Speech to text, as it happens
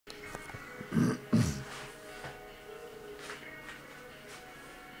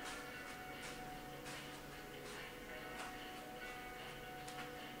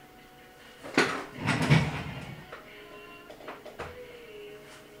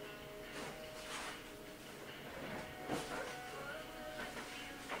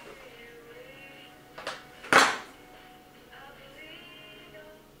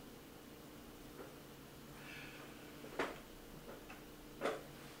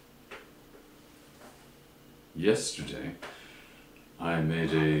Yesterday, I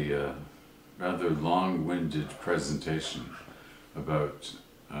made a rather long-winded presentation about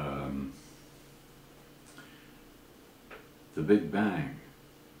the Big Bang.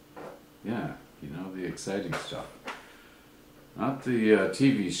 Yeah, you know, the exciting stuff. Not the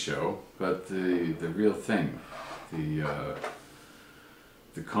TV show, but the real thing. The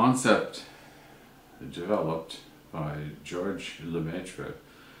concept developed by George Lemaître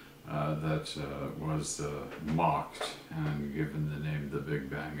that was mocked and given the name the Big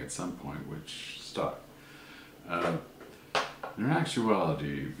Bang at some point, which stuck. In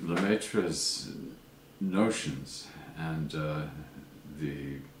actuality, Lemaître's notions and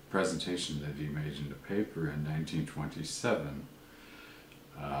the presentation that he made in a paper in 1927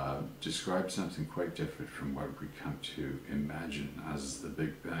 described something quite different from what we come to imagine as the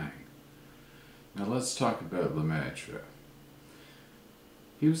Big Bang. Now let's talk about Lemaître.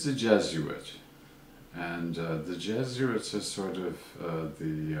 He was a Jesuit, and the Jesuits are sort of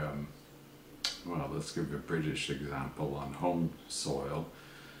well, let's give a British example on home soil.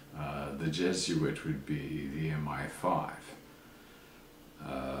 The Jesuit would be the MI5.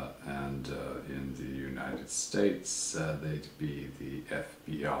 And in the United States, they'd be the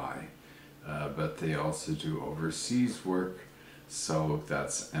FBI. But they also do overseas work, so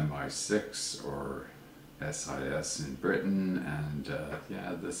that's MI6 or SIS in Britain, and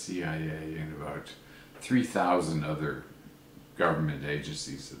yeah, the CIA and about 3,000 other government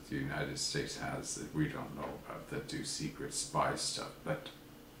agencies that the United States has that we don't know about that do secret spy stuff, but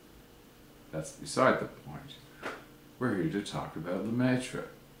that's beside the point. We're here to talk about Lemaître.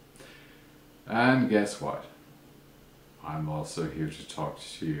 And guess what? I'm also here to talk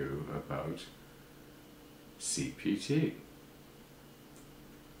to you about CPT.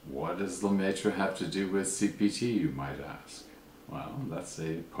 What does Lemaître have to do with CPT, you might ask? Well, that's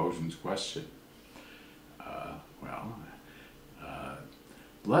a potent question.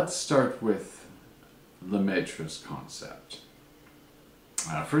 Let's start with Lemaître's concept.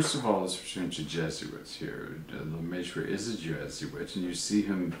 First of all, let's return to Jesuits here. Lemaître is a Jesuit, and you see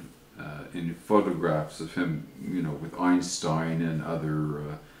him in photographs of him, you know, with Einstein and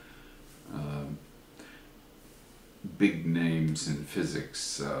other big names in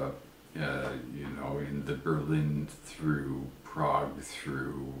physics, you know, in the Berlin through Prague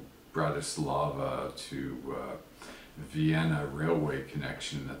through Bratislava to Vienna railway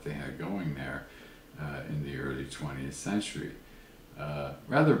connection that they had going there in the early 20th century.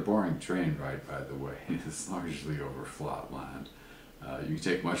 Rather boring train ride, by the way. It's largely over flat land. You can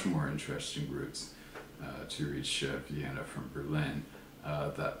take much more interesting routes to reach Vienna from Berlin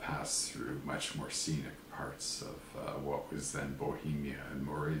that pass through much more scenic parts of what was then Bohemia and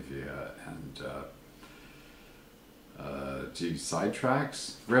Moravia and side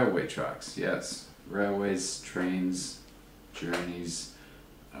tracks? Railway tracks, yes. Railways, trains, journeys.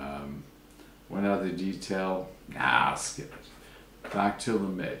 One other detail? Nah, skip it. Back to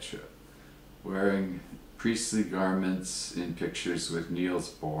Lemaître, wearing priestly garments in pictures with Niels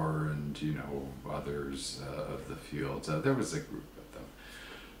Bohr and, you know, others of the field. There was a group of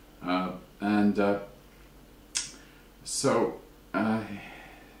them. So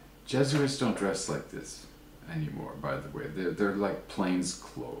Jesuits don't dress like this anymore, by the way. They're like plain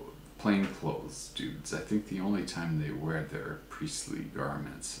clothes dudes. I think the only time they wear their priestly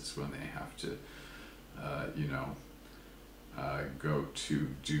garments is when they have to, you know, go to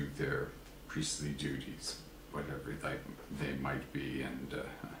do their priestly duties, whatever they might be, and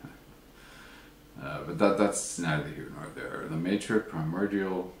but that's neither here nor there. The Lemaître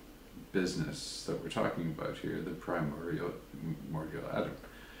primordial business that we're talking about here, the primordial atom.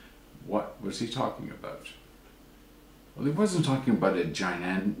 What was he talking about? Well, he wasn't talking about a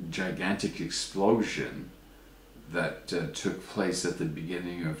gigantic explosion that took place at the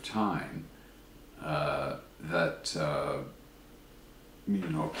beginning of time, that you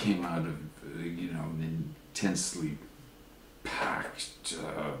know, came out of, you know, an intensely packed,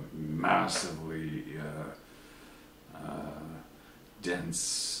 massively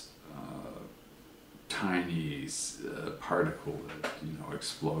dense, tiny particle that, you know,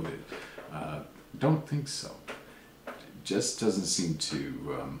 exploded. Don't think so. It just doesn't seem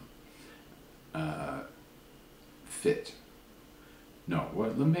to fit. No,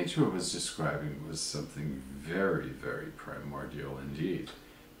 what Lemaître was describing was something very, very primordial indeed.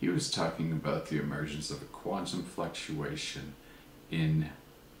 He was talking about the emergence of a quantum fluctuation in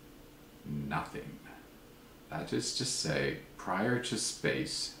nothing. That is to say, prior to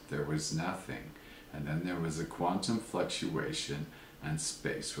space, there was nothing, and then there was a quantum fluctuation and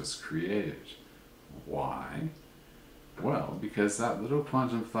space was created. Why? Well, because that little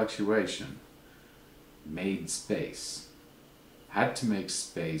quantum fluctuation made space, had to make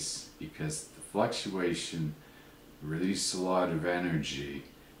space because the fluctuation released a lot of energy,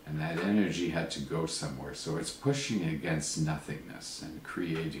 and that energy had to go somewhere. So it's pushing against nothingness and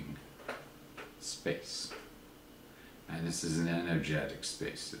creating space. And this is an energetic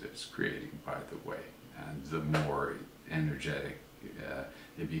space that it's creating, by the way. And the more energetic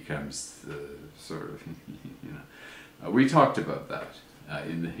it becomes, the sort of, you know. We talked about that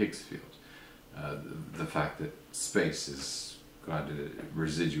in the Higgs field. The fact that space has got a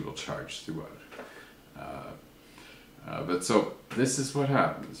residual charge throughout. But so this is what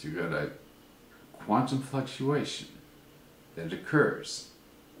happens. You've got a quantum fluctuation that occurs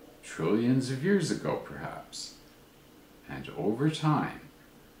trillions of years ago, perhaps. And over time,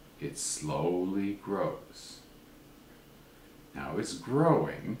 it slowly grows. Now it's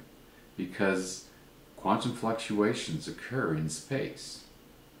growing because quantum fluctuations occur in space.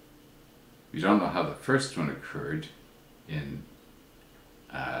 We don't know how the first one occurred in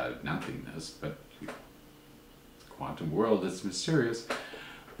nothingness, but quantum world is mysterious.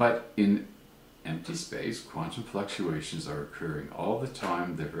 But in empty space, quantum fluctuations are occurring all the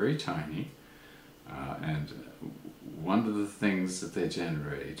time. They're very tiny, and one of the things that they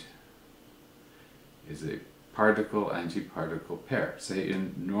generate is a particle-antiparticle pair. Say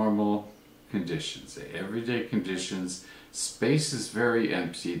in normal conditions, say everyday conditions, space is very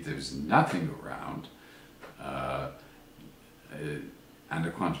empty, there's nothing around, and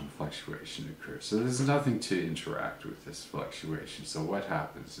a quantum fluctuation occurs. So there's nothing to interact with this fluctuation. So what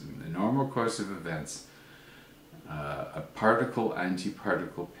happens? In the normal course of events, a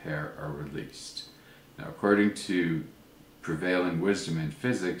particle-antiparticle pair are released. Now, according to prevailing wisdom in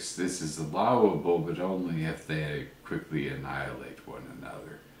physics, this is allowable, but only if they quickly annihilate one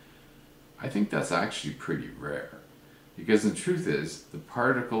another. I think that's actually pretty rare, because the truth is, the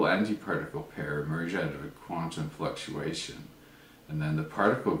particle-antiparticle pair emerge out of a quantum fluctuation, and then the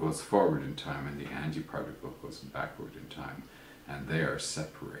particle goes forward in time and the antiparticle goes backward in time, and they are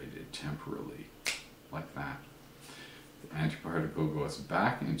separated temporally, like that. The antiparticle goes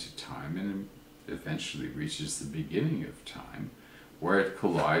back into time and eventually reaches the beginning of time, where it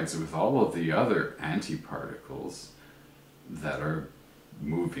collides with all of the other antiparticles that are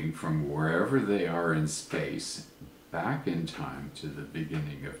moving from wherever they are in space back in time to the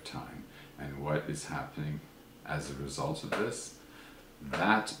beginning of time. And what is happening as a result of this?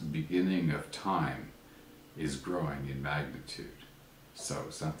 That beginning of time is growing in magnitude. So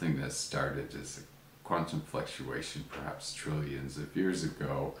something that started as a quantum fluctuation perhaps trillions of years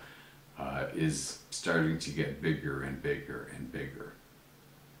ago is starting to get bigger and bigger and bigger.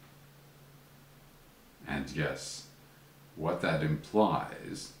 And yes, what that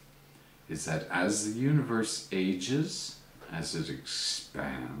implies is that as the universe ages, as it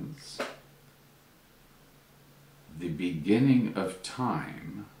expands, the beginning of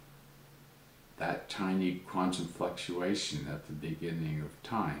time, that tiny quantum fluctuation at the beginning of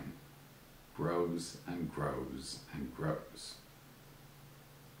time, grows and grows and grows.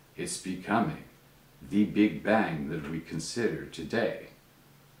 It's becoming the Big Bang that we consider today.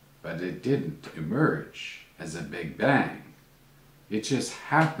 But it didn't emerge as a Big Bang. It just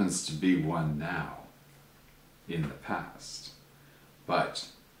happens to be one now, in the past. But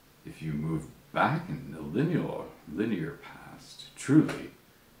if you move back in the linear past, truly,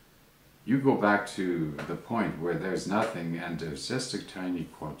 you go back to the point where there's nothing and there's just a tiny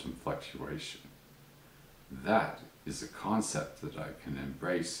quantum fluctuation. That is a concept that I can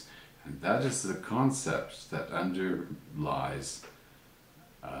embrace, and that is the concept that underlies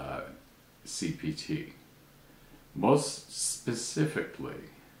CPT. Most specifically,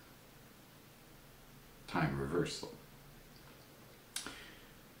 time reversal.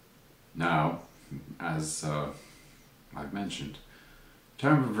 Now, as I've mentioned,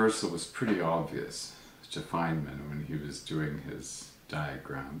 time reversal was pretty obvious to Feynman when he was doing his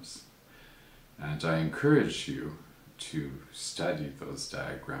diagrams, and I encourage you to study those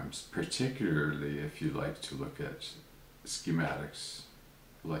diagrams, particularly if you like to look at schematics,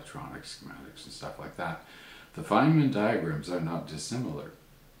 electronic schematics and stuff like that. The Feynman diagrams are not dissimilar.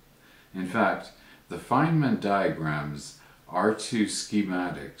 In fact, the Feynman diagrams are to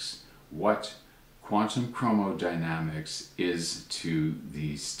schematics what quantum chromodynamics is to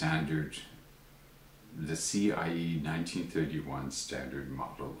the standard, the CIE 1931 standard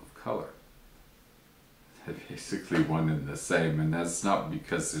model of color. They're basically one and the same, and that's not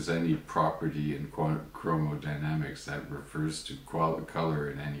because there's any property in chromodynamics that refers to color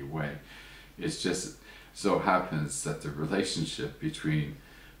in any way. It's just so happens that the relationship between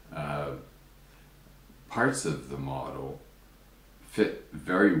parts of the model fit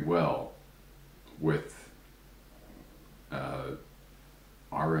very well with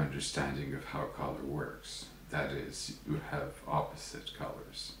our understanding of how color works. That is, you have opposite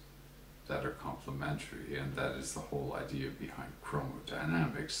colors that are complementary, and that is the whole idea behind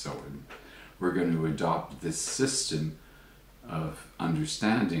chromodynamics. So we're going to adopt this system of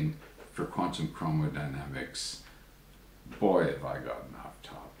understanding for quantum chromodynamics. Boy, have I gotten off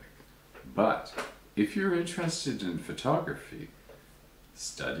topic. But if you're interested in photography,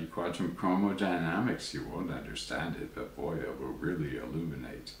 study quantum chromodynamics. You won't understand it, but boy, it will really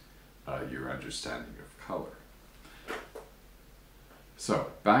illuminate your understanding of color.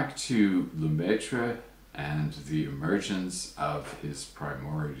 So, back to Lemaître and the emergence of his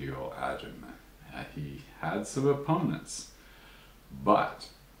primordial atom. He had some opponents, but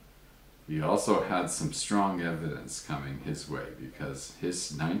he also had some strong evidence coming his way, because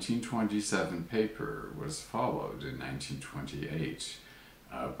his 1927 paper was followed in 1928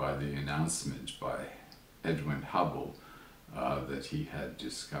 by the announcement by Edwin Hubble that he had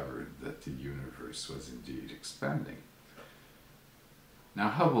discovered that the universe was indeed expanding. Now,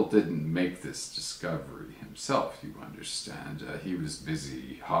 Hubble didn't make this discovery himself, you understand. He was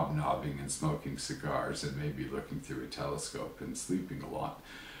busy hobnobbing and smoking cigars and maybe looking through a telescope and sleeping a lot.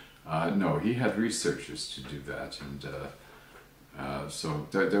 No, he had researchers to do that, and so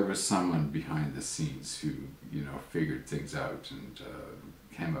there was someone behind the scenes who, you know, figured things out and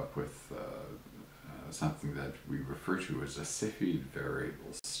came up with something that we refer to as a Cepheid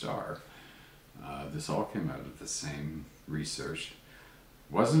variable star. This all came out of the same research.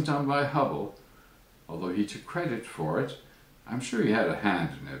 Wasn't done by Hubble, although he took credit for it. I'm sure he had a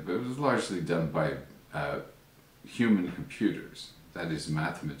hand in it, but it was largely done by human computers. That is,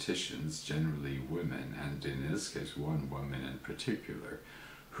 mathematicians, generally women, and in this case one woman in particular,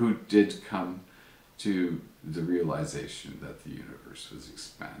 who did come to the realization that the universe was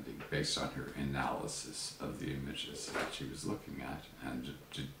expanding based on her analysis of the images that she was looking at and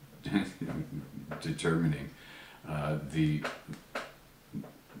determining the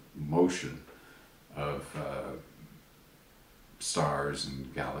motion of stars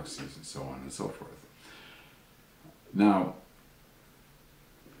and galaxies and so on and so forth. Now,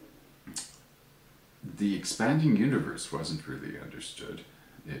 the expanding universe wasn't really understood.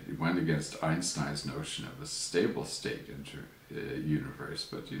 It went against Einstein's notion of a stable state universe,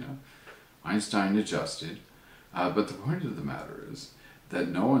 but you know, Einstein adjusted. But the point of the matter is that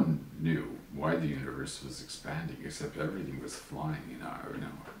no one knew why the universe was expanding, except everything was flying, you know,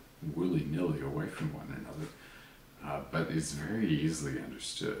 willy-nilly away from one another. But it's very easily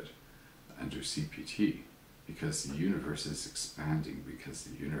understood under CPT, because the universe is expanding, because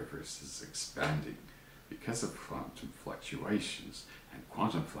the universe is expanding because of quantum fluctuations, and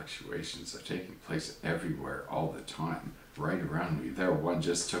quantum fluctuations are taking place everywhere all the time, right around me. There, one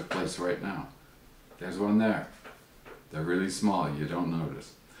just took place right now. There's one there. They're really small, you don't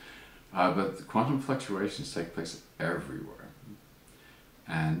notice. But the quantum fluctuations take place everywhere.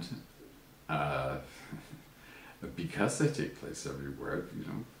 And because they take place everywhere, you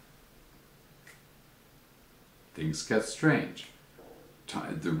know, things get strange.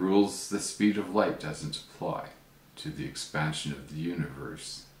 The rules, the speed of light doesn't apply to the expansion of the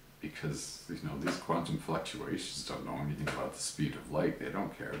universe, because, you know, these quantum fluctuations don't know anything about the speed of light. They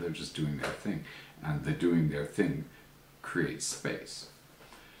don't care. They're just doing their thing. And the doing their thing creates space.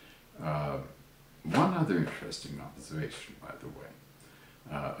 One other interesting observation, by the way,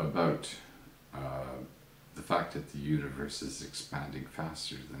 about the fact that the universe is expanding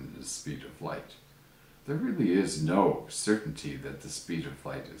faster than the speed of light. There really is no certainty that the speed of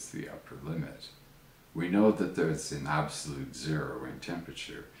light is the upper limit. We know that there's an absolute zero in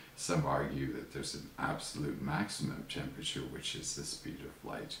temperature. Some argue that there's an absolute maximum temperature, which is the speed of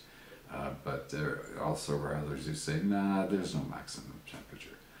light. But there also are others who say, nah, there's no maximum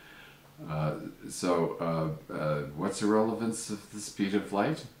temperature. What's the relevance of the speed of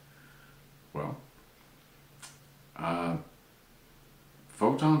light? Well,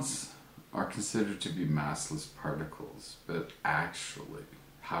 photons are considered to be massless particles, but actually,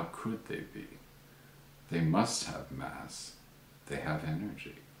 how could they be? They must have mass. They have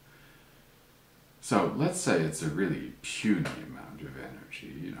energy. So let's say it's a really puny amount of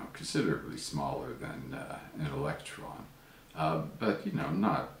energy, you know, considerably smaller than an electron, but, you know,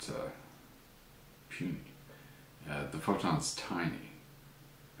 not puny. The photon's tiny,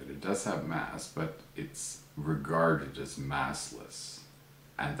 but it does have mass, but it's regarded as massless,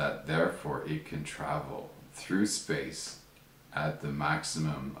 and that therefore it can travel through space at the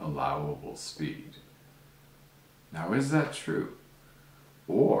maximum allowable speed. Now, is that true?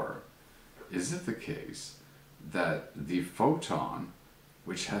 Or is it the case that the photon,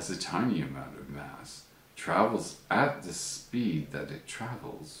 which has a tiny amount of mass, travels at the speed that it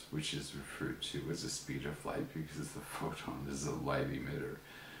travels, which is referred to as the speed of light, because the photon is a light emitter.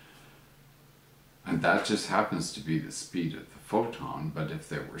 And that just happens to be the speed of the photon, but if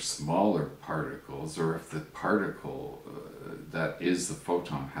there were smaller particles, or if the particle that is the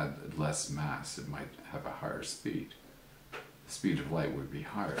photon had less mass, it might have a higher speed. The speed of light would be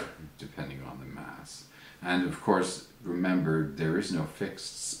higher, depending on the mass. And of course, remember, there is no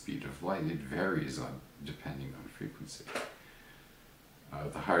fixed speed of light. It varies depending on frequency.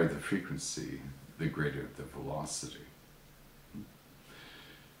 The higher the frequency, the greater the velocity.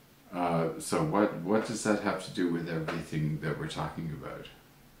 So what does that have to do with everything that we're talking about?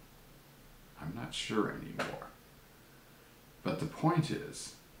 I'm not sure anymore. But the point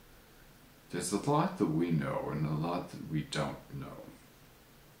is, there's a lot that we know and a lot that we don't know.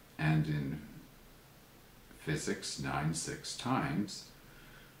 And in physics 9-6 times,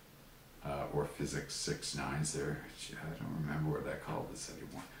 or physics 6 nines there, I don't remember what I call this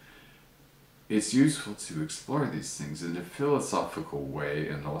anymore. It's useful to explore these things in a philosophical way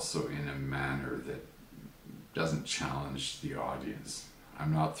and also in a manner that doesn't challenge the audience.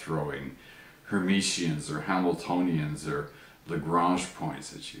 I'm not throwing Hermitians or Hamiltonians or Lagrange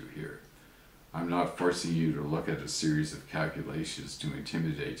points at you here. I'm not forcing you to look at a series of calculations to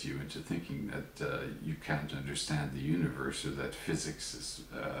intimidate you into thinking that you can't understand the universe, or that physics is,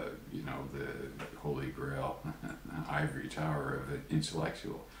 you know, the holy grail, ivory tower of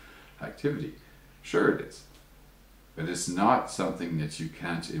intellectual activity. Sure it is. But it's not something that you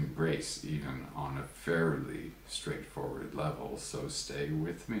can't embrace even on a fairly straightforward level. So stay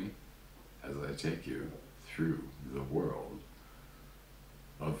with me as I take you through the world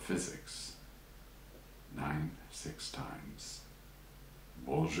of physics. 9-6 times.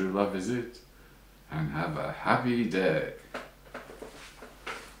 Bonjour la visite, and have a happy day.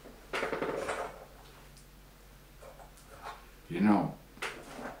 You know,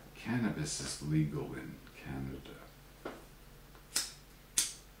 cannabis is legal in Canada.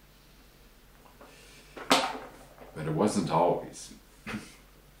 But it wasn't always.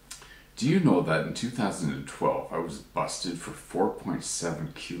 Do you know that in 2012 I was busted for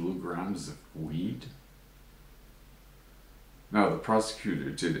 4.7 kilograms of weed? Now, the prosecutor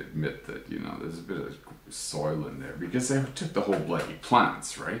did admit that, you know, there's a bit of soil in there because they took the whole bloody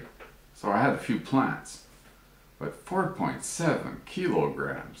plants, right? So I had a few plants. But 4.7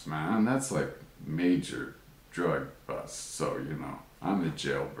 kilograms, man, that's like major drug bust. So, you know, I'm a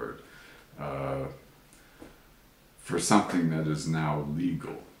jailbird for something that is now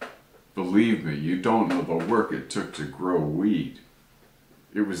legal. Believe me, you don't know the work it took to grow weed.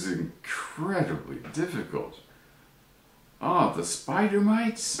 It was incredibly difficult. Oh, the spider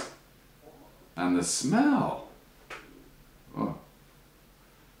mites and the smell. Oh,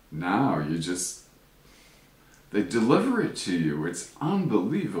 now you just, they deliver it to you. It's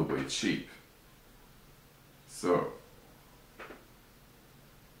unbelievably cheap. So,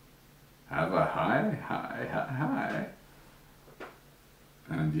 have a high.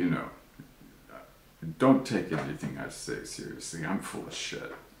 And you know, don't take anything I say seriously. I'm full of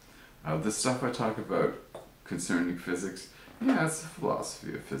shit. The stuff I talk about concerning physics, yeah, it's the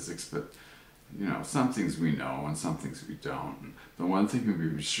philosophy of physics, but you know, some things we know and some things we don't. And the one thing we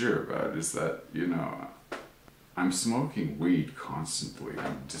can be sure about is that, you know, I'm smoking weed constantly.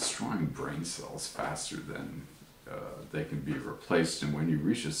 I'm destroying brain cells faster than they can be replaced, and when you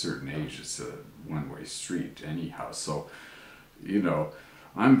reach a certain age, it's a one-way street anyhow. So, you know,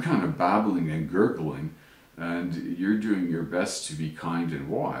 I'm kind of babbling and gurgling, and you're doing your best to be kind and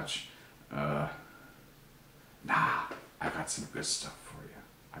watch. Nah, I got some good stuff for you,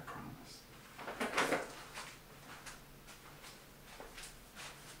 I promise.